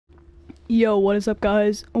Yo, what is up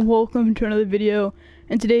guys, and welcome to another video.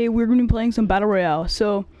 And today we're going to be playing some Battle Royale.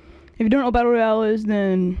 So if you don't know what Battle Royale is,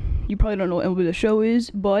 then you probably don't know what MLB The Show is.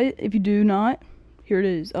 But if you do not, here it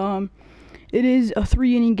is. It is a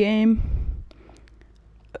 3-inning game.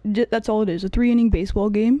 That's all it is, a 3-inning baseball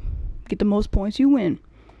game. Get the most points, you win.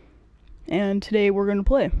 And today we're going to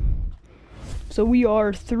play. So we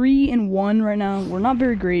are 3-1 right now. We're not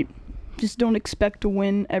very great. Just don't expect to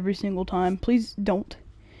win every single time. Please don't,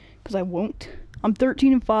 because I won't. I'm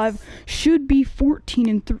 13-5. Should be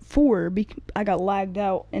 14-4. I got lagged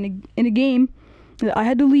out in a game that I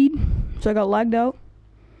had to lead, so I got lagged out.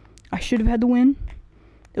 I should have had to win.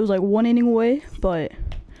 It was like 1 inning away, but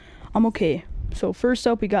I'm okay. So first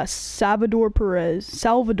up, we got Salvador Perez,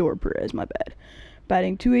 my bad.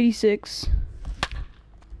 Batting 286.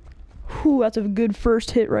 Whew, that's a good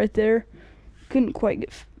first hit right there. Couldn't quite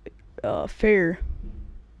get fair.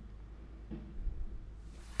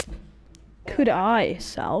 Could I?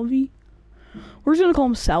 Salvi? We're just gonna call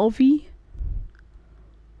him Salvi.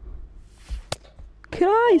 Could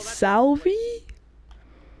I? Salvi?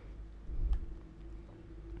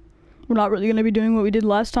 We're not really gonna be doing what we did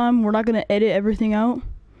last time. We're not gonna edit everything out.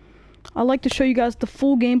 I like to show you guys the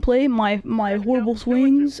full gameplay, my horrible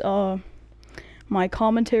swings, my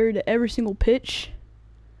commentary to every single pitch,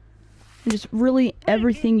 and just really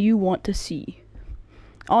everything you want to see.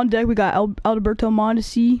 On deck we got Alberto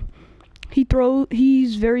Mondesi.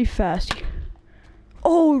 He's very fast.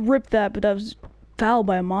 Oh, ripped that, but that was foul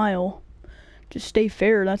by a mile. Just stay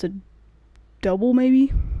fair. That's a double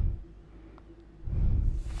maybe.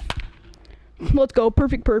 Let's go.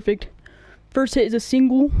 Perfect. First hit is a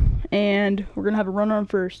single, and we're gonna have a runner on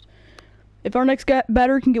first. If our next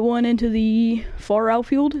batter can get one into the far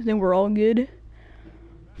outfield, then we're all good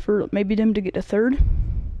for maybe them to get to third.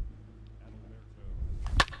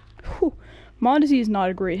 Whew. Mondesi is not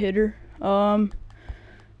a great hitter.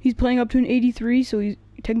 He's playing up to an 83, so he's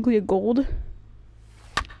technically a gold.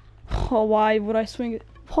 Oh, why would I swing it?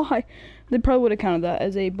 Why? They probably would have counted that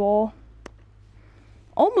as a ball.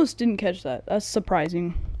 Almost didn't catch that. That's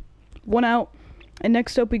surprising. 1 out. And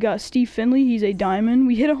next up we got Steve Finley. He's a diamond.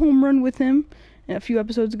 We hit a home run with him a few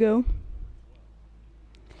episodes ago.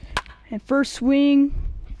 And first swing,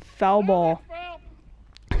 foul ball.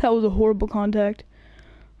 That was a horrible contact.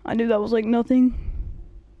 I knew that was like nothing.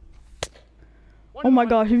 Oh my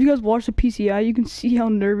gosh, if you guys watch the PCI, you can see how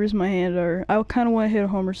nervous my hands are. I kind of want to hit a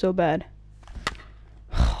homer so bad.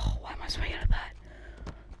 Why am I swinging at that?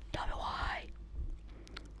 Tell me why.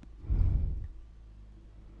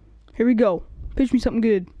 Here we go. Pitch me something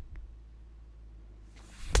good.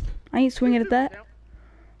 I ain't swinging at that.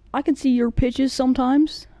 I can see your pitches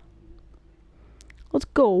sometimes. Let's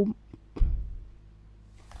go.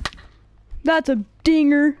 That's a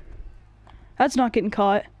dinger. That's not getting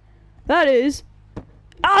caught. That is.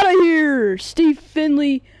 Out of here! Steve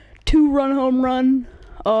Finley, 2-run home run.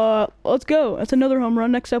 Let's go. That's another home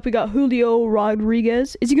run. Next up, we got Julio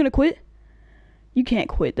Rodriguez. Is he gonna quit? You can't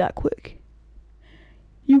quit that quick.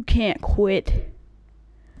 You can't quit.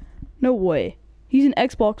 No way. He's an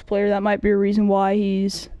Xbox player. That might be a reason why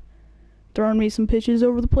he's throwing me some pitches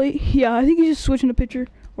over the plate. Yeah, I think he's just switching a pitcher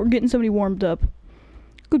or getting somebody warmed up.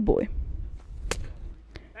 Good boy.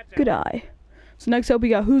 Good eye. So next up we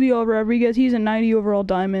got Julio Rodriguez. He's a 90 overall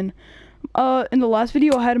diamond. In the last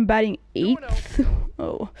video I had him batting 8th.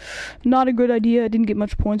 Oh, not a good idea. I didn't get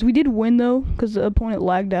much points. We did win though, because the opponent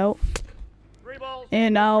lagged out.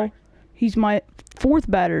 And now he's my 4th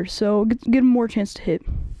batter, so get him more chance to hit.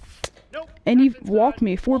 And he walked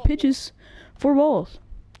me 4 pitches, 4 balls.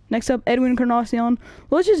 Next up, Edwin Encarnacion.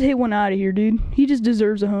 Let's just hit one out of here, dude. He just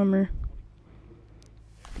deserves a homer.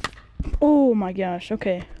 Oh my gosh,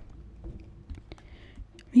 okay.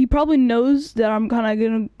 He probably knows that I'm kind of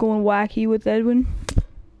gonna go wacky with Edwin.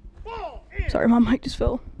 Sorry, my mic just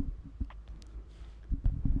fell.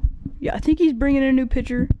 Yeah, I think he's bringing in a new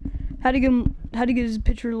pitcher. Had to get his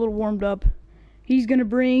pitcher a little warmed up. He's gonna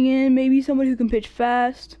bring in maybe somebody who can pitch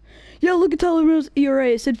fast. Yo, look at Tyler Rose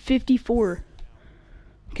ERA. It said 54.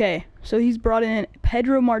 Okay, so he's brought in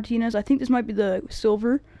Pedro Martinez. I think this might be the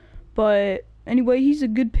silver, but anyway, he's a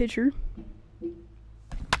good pitcher.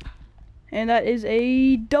 And that is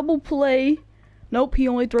a double play. Nope, he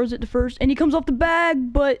only throws it to first. And he comes off the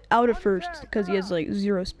bag, but out at first because he has like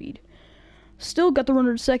 0 speed. Still got the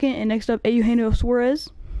runner to second. And next up, Eugenio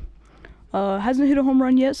Suarez. Hasn't hit a home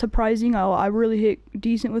run yet. Surprising. I really hit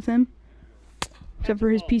decent with him. Except for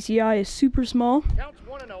his PCI is super small.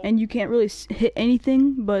 And you can't really hit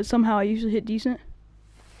anything, but somehow I usually hit decent.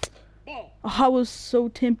 I was so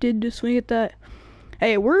tempted to swing at that.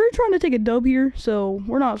 Hey, we're trying to take a dub here, so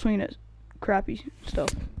we're not swinging at crappy stuff.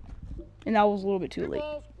 And that was a little bit too late.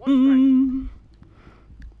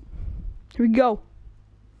 Here we go.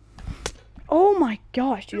 Oh my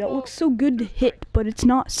gosh, dude, that looks so good to hit, but it's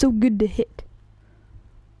not so good to hit.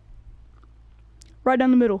 Right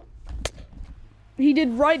down the middle. He did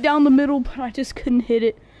right down the middle, but I just couldn't hit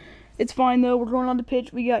it. It's fine though. We're going on to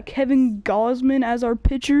pitch. We got Kevin Gausman as our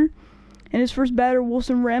pitcher. And his first batter,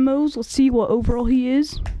 Wilson Ramos. Let's see what overall he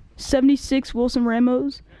is. 76 Wilson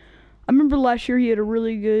Ramos. I remember last year he had a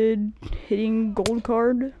really good hitting gold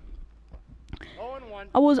card.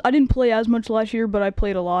 I didn't play as much last year, but I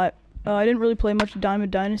played a lot. I didn't really play much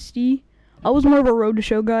Diamond Dynasty. I was more of a Road to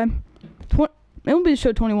Show guy. MLB The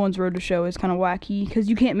Show 21's Road to Show is kind of wacky because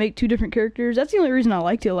you can't make 2 different characters. That's the only reason I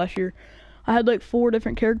liked it last year. I had like 4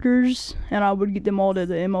 different characters, and I would get them all to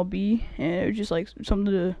the MLB, and it was just like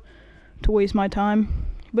something to waste my time.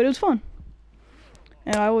 But it was fun,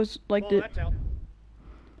 and I always liked it.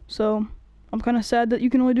 So I'm kind of sad that you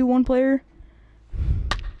can only do 1 player.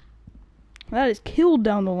 That is killed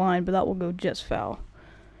down the line, but that will go just foul.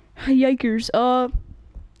 Yikers.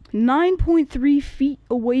 9.3 feet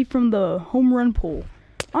away from the home run pole.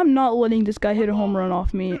 I'm not letting this guy hit a home run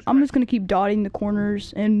off me. I'm just going to keep dotting the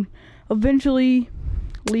corners and eventually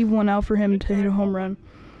leave one out for him to hit a home run.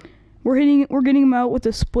 We're getting him out with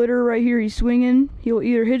a splitter right here. He's swinging. He'll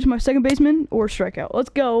either hit my second baseman or strike out. Let's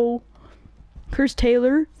go. Chris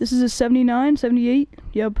Taylor. This is a 79, 78.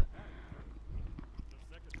 Yep.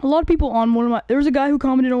 A lot of people on there was a guy who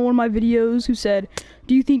commented on one of my videos who said,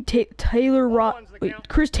 "Do you think Chris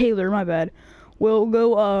Taylor, my bad, will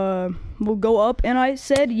go up?" And I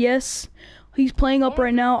said yes. He's playing up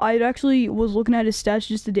right now. I actually was looking at his stats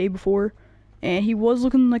just the day before, and he was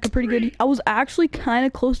looking like a pretty good. I was actually kind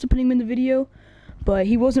of close to putting him in the video, but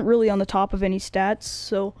he wasn't really on the top of any stats,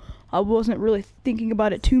 so I wasn't really thinking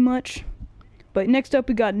about it too much. But next up,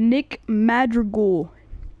 we got Nick Madrigal.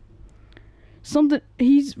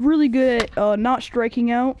 He's really good at not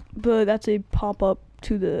striking out, but that's a pop-up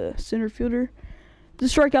to the center fielder. The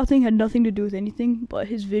strikeout thing had nothing to do with anything, but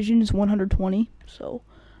his vision is 120, so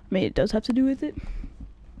I mean, it does have to do with it.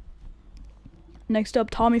 Next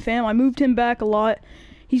up, Tommy Pham. I moved him back a lot.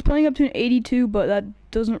 He's playing up to an 82, but that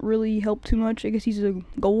doesn't really help too much. I guess he's a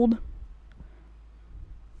gold.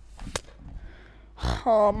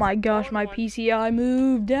 Oh my gosh, my PCI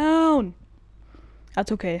moved down.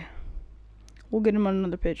 That's okay. We'll get him on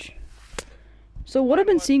another pitch. So what I've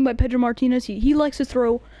been seeing by Pedro Martinez, he likes to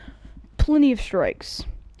throw plenty of strikes.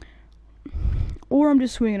 Or I'm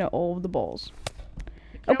just swinging at all of the balls.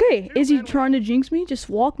 Okay, is he trying to jinx me? Just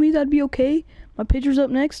walk me, that'd be okay. My pitcher's up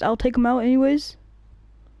next. I'll take him out anyways.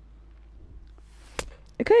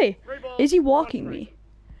 Okay, is he walking me?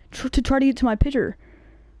 To try to get to my pitcher.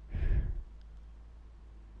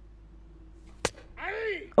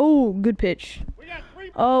 Oh, good pitch.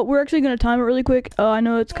 We're actually going to time it really quick. I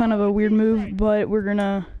know it's kind of a weird move, but we're going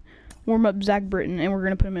to warm up Zach Britton, and we're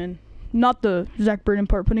going to put him in. Not the Zach Britton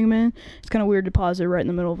part, putting him in. It's kind of weird to pause it right in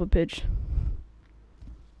the middle of a pitch.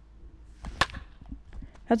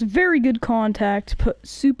 That's very good contact, but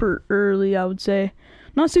super early, I would say.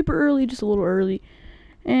 Not super early, just a little early.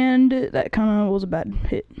 And that kind of was a bad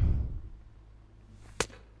hit.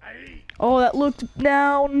 Oh, that looked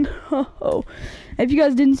down. Oh. If you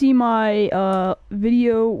guys didn't see my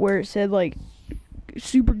video where it said like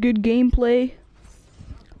super good gameplay,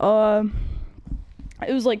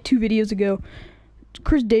 it was like 2 videos ago.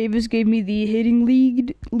 Chris Davis gave me the hitting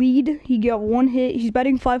lead. He got 1 hit. He's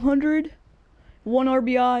batting 500, 1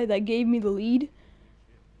 RBI. That gave me the lead.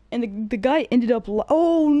 And the guy ended up.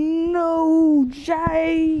 Oh no,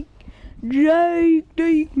 Jake,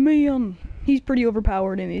 man. He's pretty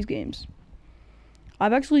overpowered in these games.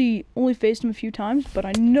 I've actually only faced him a few times, but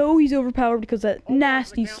I know he's overpowered because that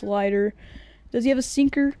nasty slider. Does he have a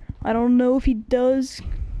sinker? I don't know if he does,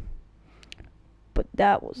 but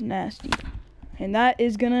that was nasty. And that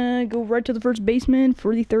is going to go right to the first baseman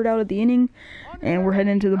for the 3rd out of the inning. And we're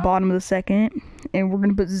heading to the bottom of the 2nd, and we're going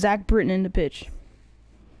to put Zach Britton in the pitch.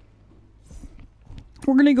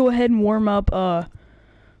 We're going to go ahead and warm up,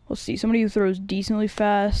 let's see, somebody who throws decently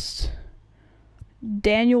fast.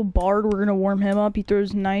 Daniel Bard, we're going to warm him up. He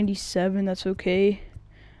throws 97. That's okay.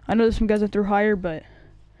 I know there's some guys that throw higher, but...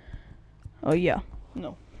 Oh, yeah.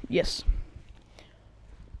 No. Yes.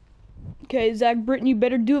 Okay, Zach Britton, you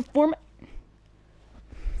better do it for me.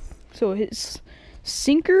 So his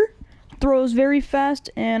sinker throws very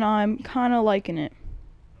fast, and I'm kind of liking it.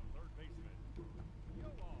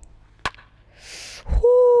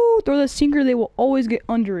 Whoo! Throw the sinker, they will always get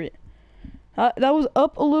under it. That was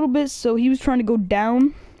up a little bit, so he was trying to go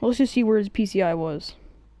down. Let's just see where his PCI was.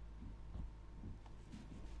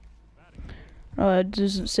 It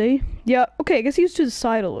doesn't say. Yeah, okay, I guess he was to the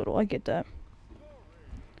side a little. I get that.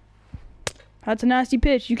 That's a nasty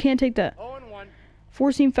pitch. You can't take that. 0-1.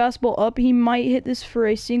 Four-seam fastball up. He might hit this for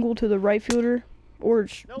a single to the right fielder, or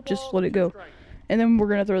just let it go. And then we're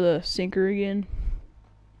gonna throw the sinker again.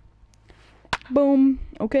 Boom.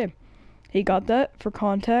 Okay. He got that for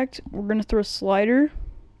contact. We're gonna throw a slider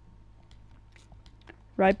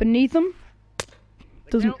right beneath him.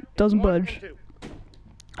 Doesn't budge.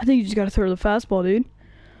 I think you just gotta throw the fastball, dude.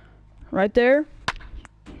 Right there.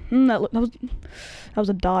 That was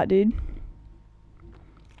a dot, dude.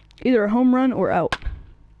 Either a home run or out.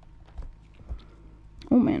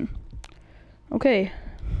 Oh man. Okay.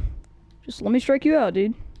 Just let me strike you out,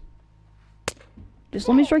 dude. Just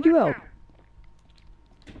let me strike you out.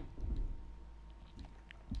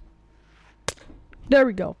 There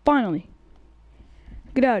we go. Finally.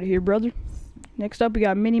 Get out of here, brother. Next up, we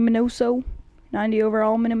got Minnie Minoso. 90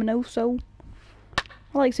 overall, Minnie Minoso.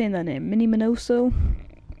 I like saying that name, Minnie Minoso.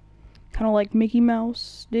 Kind of like Mickey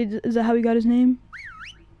Mouse. Is that how he got his name?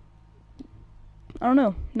 I don't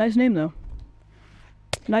know. Nice name, though.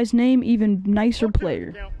 Nice name, even nicer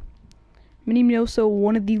player. Minnie Minoso,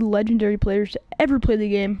 one of the legendary players to ever play the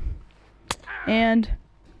game. And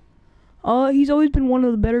he's always been one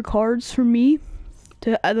of the better cards for me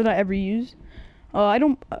that I ever use. I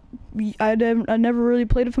never really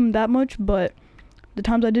played with him that much, but the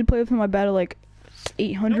times I did play with him, I batted like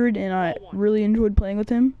 800, and I really enjoyed playing with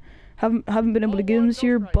him. Haven't been able to get him this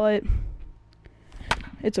year, but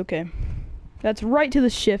it's okay. That's right to the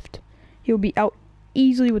shift. He'll be out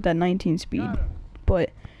easily with that 19 speed,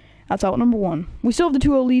 but that's out number 1. We still have the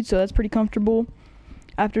 2-0 lead, so that's pretty comfortable.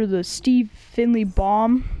 After the Steve Finley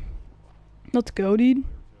bomb, let's go, dude.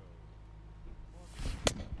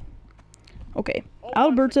 Okay,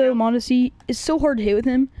 Alberto Mondesi is so hard to hit with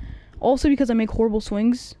him. Also because I make horrible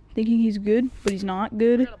swings, thinking he's good, but he's not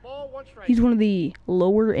good. He's one of the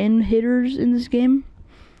lower end hitters in this game,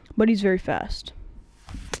 but he's very fast.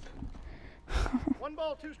 1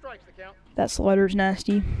 ball, 2 strikes the count. That slider's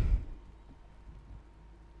nasty.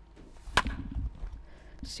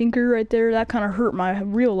 Sinker right there, that kind of hurt my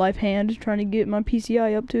real life hand, trying to get my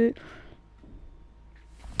PCI up to it.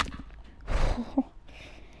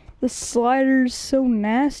 The slider's so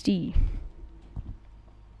nasty.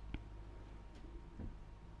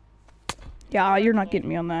 Yeah, you're not getting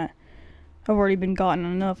me on that. I've already been gotten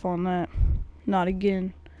enough on that. Not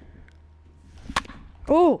again.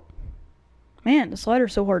 Oh! Man, the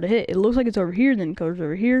slider's so hard to hit. It looks like it's over here, then it goes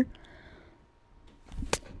over here.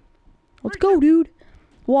 Let's go, dude.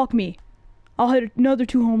 Walk me. I'll hit another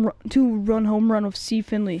two-run home run with C.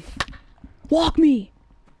 Finley. Walk me!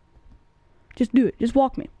 Just do it. Just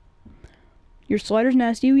walk me. Your slider's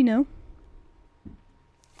nasty, we know.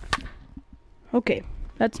 Okay,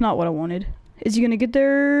 that's not what I wanted. Is he gonna get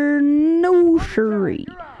there? No, siree.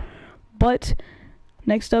 But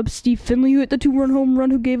next up, Steve Finley, who hit the 2-run home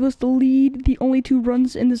run, who gave us the lead, the only 2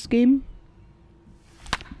 runs in this game.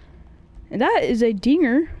 And that is a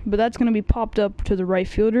dinger, but that's gonna be popped up to the right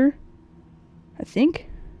fielder, I think.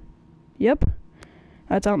 Yep,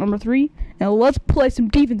 that's out number 3. Now let's play some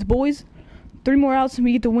defense, boys. 3 more outs and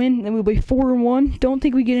we get the win. Then we'll be 4-1. Don't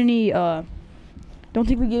think we get any. Don't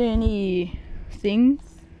think we get anything.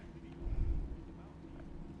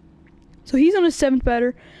 So he's on his 7th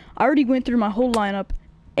batter. I already went through my whole lineup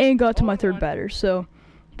and got to my 3rd batter. So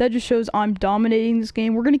that just shows I'm dominating this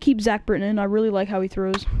game. We're gonna keep Zach Britton in. I really like how he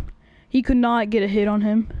throws. He could not get a hit on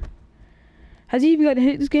him. Has he even got a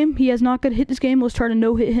hit this game? He has not got a hit this game. Let's try to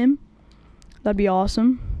no-hit him. That'd be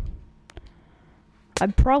awesome.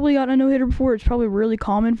 I've probably gotten a no-hitter before. It's probably really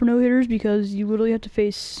common for no-hitters because you literally have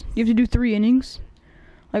to do 3 innings.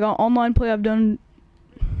 Like on online play, I've done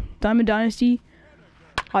Diamond Dynasty.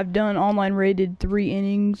 I've done online rated 3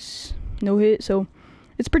 innings, no-hit, so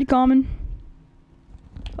it's pretty common.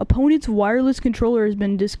 Opponent's wireless controller has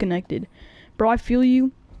been disconnected. Bro, I feel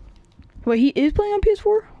you. Wait, he is playing on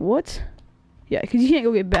PS4? What? Yeah, because you can't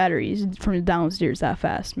go get batteries from downstairs that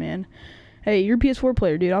fast, man. Hey, you're a PS4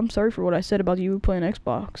 player, dude. I'm sorry for what I said about you playing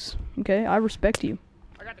Xbox. Okay, I respect you.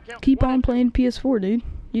 Keep on playing PS4, dude.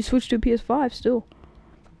 You switched to a PS5 still.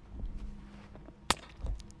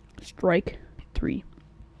 Strike 3.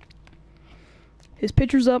 His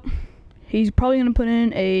pitcher's up. He's probably going to put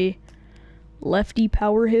in a lefty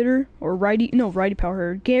power hitter. Or righty power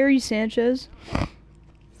hitter. Gary Sanchez.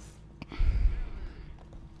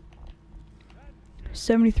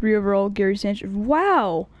 73 overall, Gary Sanchez.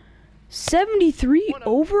 Wow! 73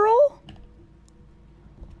 overall?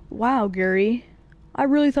 Wow, Gary. I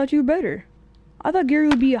really thought you were better. I thought Gary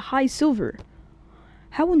would be a high silver.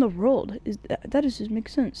 How in the world is that? That doesn't make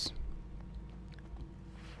sense.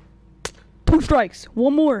 2 strikes.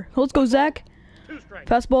 One more. Let's go, Zach. 2 strikes.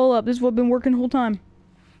 Fastball up. This is what I've been working the whole time.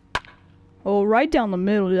 Oh, right down the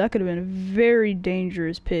middle, dude. That could have been a very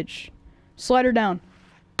dangerous pitch. Slider down.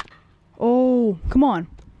 Oh, come on.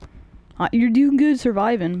 You're doing good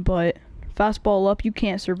surviving, but fastball up, you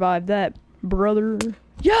can't survive that, brother.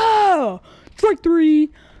 Yeah! Strike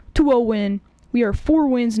 3. 2-0 win. We are 4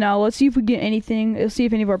 wins now. Let's see if we get anything. Let's see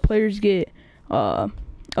if any of our players get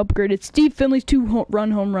upgraded. Steve Finley's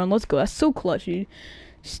 2-run home run. Let's go. That's so clutch, dude.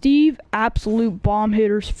 Steve, absolute bomb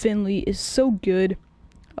hitters. Finley is so good.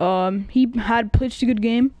 He had pitched a good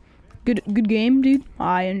game. Good game, dude.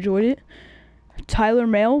 I enjoyed it. Tyler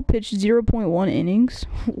Mail pitched 0.1 innings.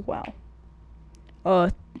 Wow.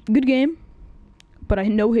 Good game, but I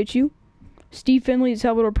no-hit you. Steve Finley,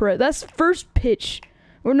 Salvador Perez. That's first pitch.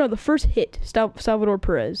 Or no, the first hit, Salvador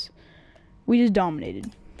Perez. We just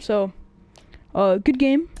dominated. So, good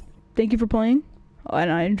game. Thank you for playing,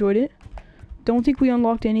 and I enjoyed it. Don't think we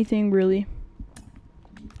unlocked anything really.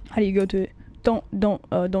 How do you go to it? Don't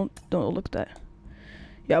look at that.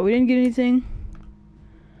 Yeah, we didn't get anything.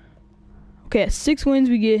 Okay, at 6 wins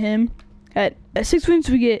we get him. At 6 wins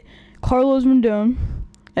we get Carlos Rendon.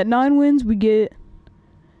 At 9 wins we get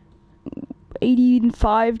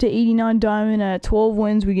 85 to 89 diamond. At 12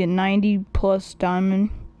 wins we get 90 plus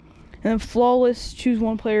diamond. And then flawless, choose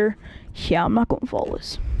one player. Yeah, I'm not going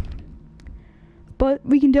flawless. But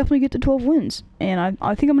we can definitely get to 12 wins. And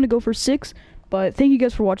I think I'm going to go for 6. But thank you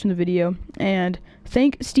guys for watching the video. And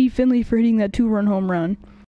thank Steve Finley for hitting that 2-run home run.